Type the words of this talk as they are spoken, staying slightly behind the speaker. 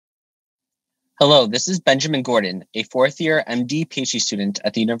Hello, this is Benjamin Gordon, a fourth-year MD PhD student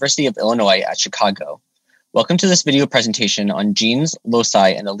at the University of Illinois at Chicago. Welcome to this video presentation on genes, loci,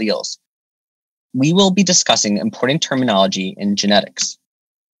 and alleles. We will be discussing important terminology in genetics.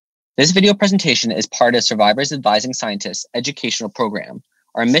 This video presentation is part of Survivors Advising Scientists educational program.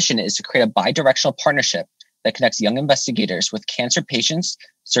 Our mission is to create a bidirectional partnership that connects young investigators with cancer patients,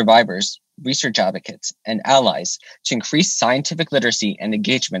 survivors, research advocates, and allies to increase scientific literacy and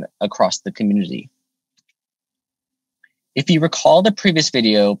engagement across the community. If you recall the previous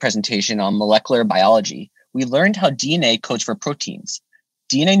video presentation on molecular biology, we learned how DNA codes for proteins.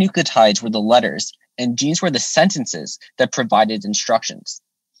 DNA nucleotides were the letters, and genes were the sentences that provided instructions.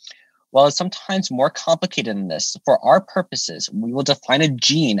 While it's sometimes more complicated than this, for our purposes, we will define a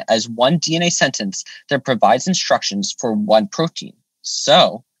gene as one DNA sentence that provides instructions for one protein.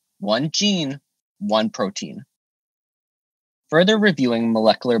 So, one gene, one protein. Further reviewing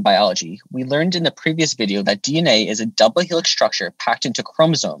molecular biology, we learned in the previous video that DNA is a double helix structure packed into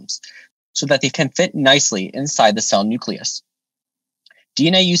chromosomes so that they can fit nicely inside the cell nucleus.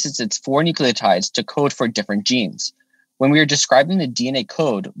 DNA uses its 4 nucleotides to code for different genes. When we are describing the DNA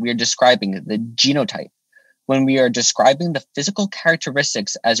code, we are describing the genotype. When we are describing the physical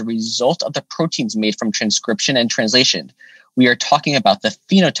characteristics as a result of the proteins made from transcription and translation, we are talking about the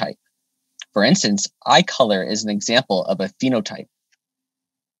phenotype. For instance, eye color is an example of a phenotype.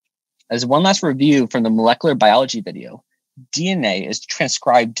 As one last review from the molecular biology video, DNA is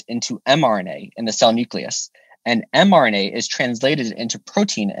transcribed into mRNA in the cell nucleus, and mRNA is translated into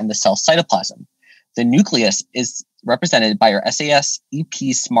protein in the cell cytoplasm. The nucleus is represented by our SAS EP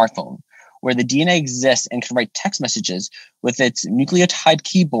smartphone, where the DNA exists and can write text messages with its nucleotide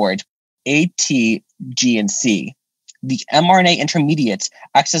keyboard A, T, G, and C. The mRNA intermediate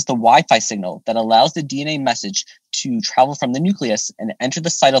acts as the Wi-Fi signal that allows the DNA message to travel from the nucleus and enter the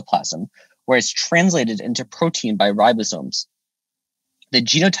cytoplasm, where it's translated into protein by ribosomes. The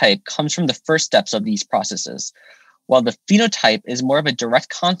genotype comes from the first steps of these processes, while the phenotype is more of a direct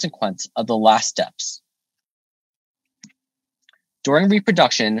consequence of the last steps. During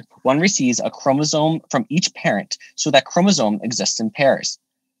reproduction, one receives a chromosome from each parent, so that chromosome exists in pairs.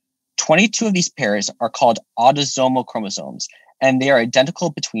 22 of these pairs are called autosomal chromosomes, and they are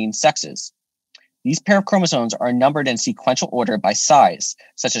identical between sexes. These pair of chromosomes are numbered in sequential order by size,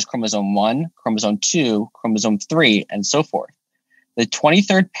 such as chromosome 1, chromosome 2, chromosome 3, and so forth. The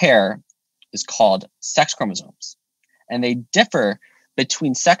 23rd pair is called sex chromosomes, and they differ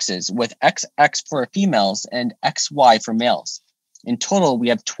between sexes with XX for females and XY for males. In total, we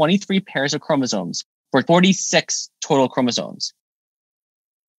have 23 pairs of chromosomes for 46 total chromosomes.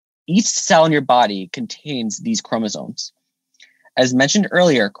 Each cell in your body contains these chromosomes. As mentioned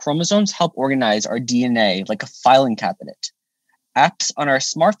earlier, chromosomes help organize our DNA like a filing cabinet. Apps on our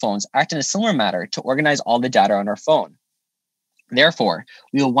smartphones act in a similar manner to organize all the data on our phone. Therefore,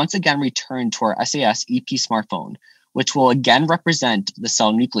 we will once again return to our SAS EP smartphone, which will again represent the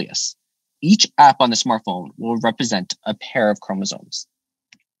cell nucleus. Each app on the smartphone will represent a pair of chromosomes.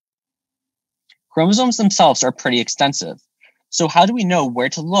 Chromosomes themselves are pretty extensive. So how do we know where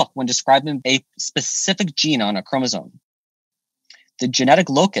to look when describing a specific gene on a chromosome? The genetic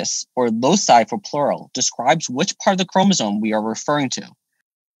locus, or loci for plural, describes which part of the chromosome we are referring to.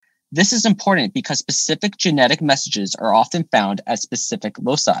 This is important because specific genetic messages are often found at specific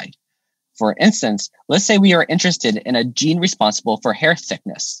loci. For instance, let's say we are interested in a gene responsible for hair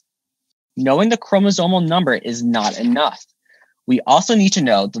thickness. Knowing the chromosomal number is not enough. We also need to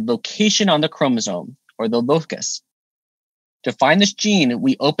know the location on the chromosome, or the locus. To find this gene,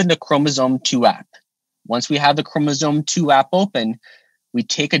 we open the chromosome 2 app. Once we have the chromosome 2 app open, we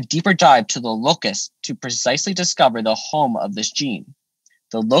take a deeper dive to the locus to precisely discover the home of this gene.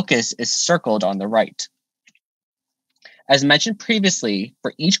 The locus is circled on the right. As mentioned previously,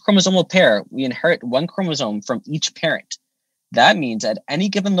 for each chromosomal pair, we inherit one chromosome from each parent. That means at any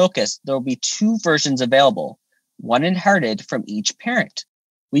given locus, there will be 2 versions available, one inherited from each parent.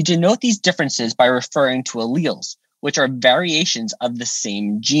 We denote these differences by referring to alleles, which are variations of the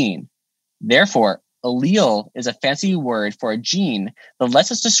same gene. Therefore, allele is a fancy word for a gene that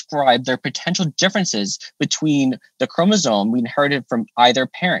lets us describe their potential differences between the chromosome we inherited from either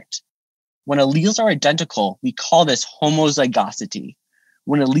parent. When alleles are identical, we call this homozygosity.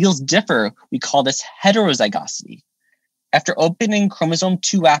 When alleles differ, we call this heterozygosity. After opening chromosome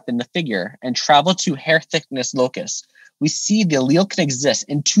 2 app in the figure and travel to hair thickness locus, we see the allele can exist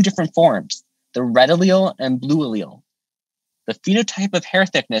in 2 different forms, the red allele and blue allele. The phenotype of hair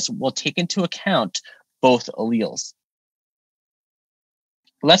thickness will take into account both alleles.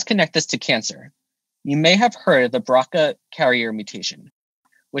 Let's connect this to cancer. You may have heard of the BRCA carrier mutation.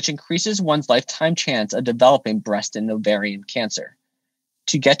 which increases one's lifetime chance of developing breast and ovarian cancer.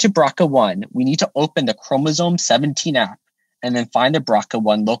 To get to BRCA1, we need to open the chromosome 17 app and then find the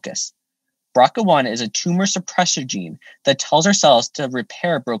BRCA1 locus. BRCA1 is a tumor suppressor gene that tells our cells to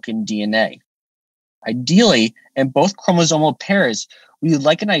repair broken DNA. Ideally, in both chromosomal pairs, we would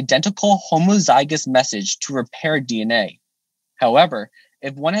like an identical homozygous message to repair DNA. However,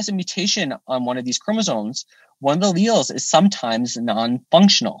 if one has a mutation on one of these chromosomes, one of the alleles is sometimes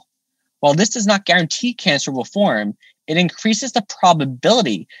non-functional. While this does not guarantee cancer will form, it increases the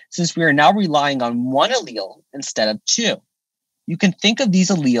probability since we are now relying on one allele instead of two. You can think of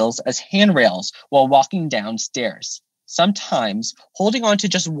these alleles as handrails while walking downstairs. Sometimes holding on to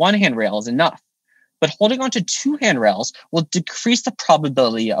just one handrail is enough, but holding on to two handrails will decrease the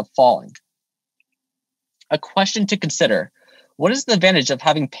probability of falling. A question to consider: what is the advantage of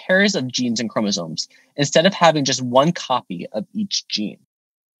having pairs of genes and chromosomes instead of having just one copy of each gene?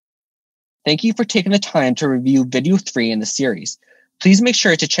 Thank you for taking the time to review video 3 in the series. Please make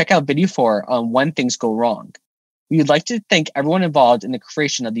sure to check out video 4 on when things go wrong. We would like to thank everyone involved in the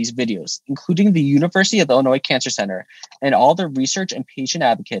creation of these videos, including the University of Illinois Cancer Center and all the research and patient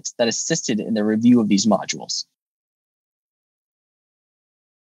advocates that assisted in the review of these modules.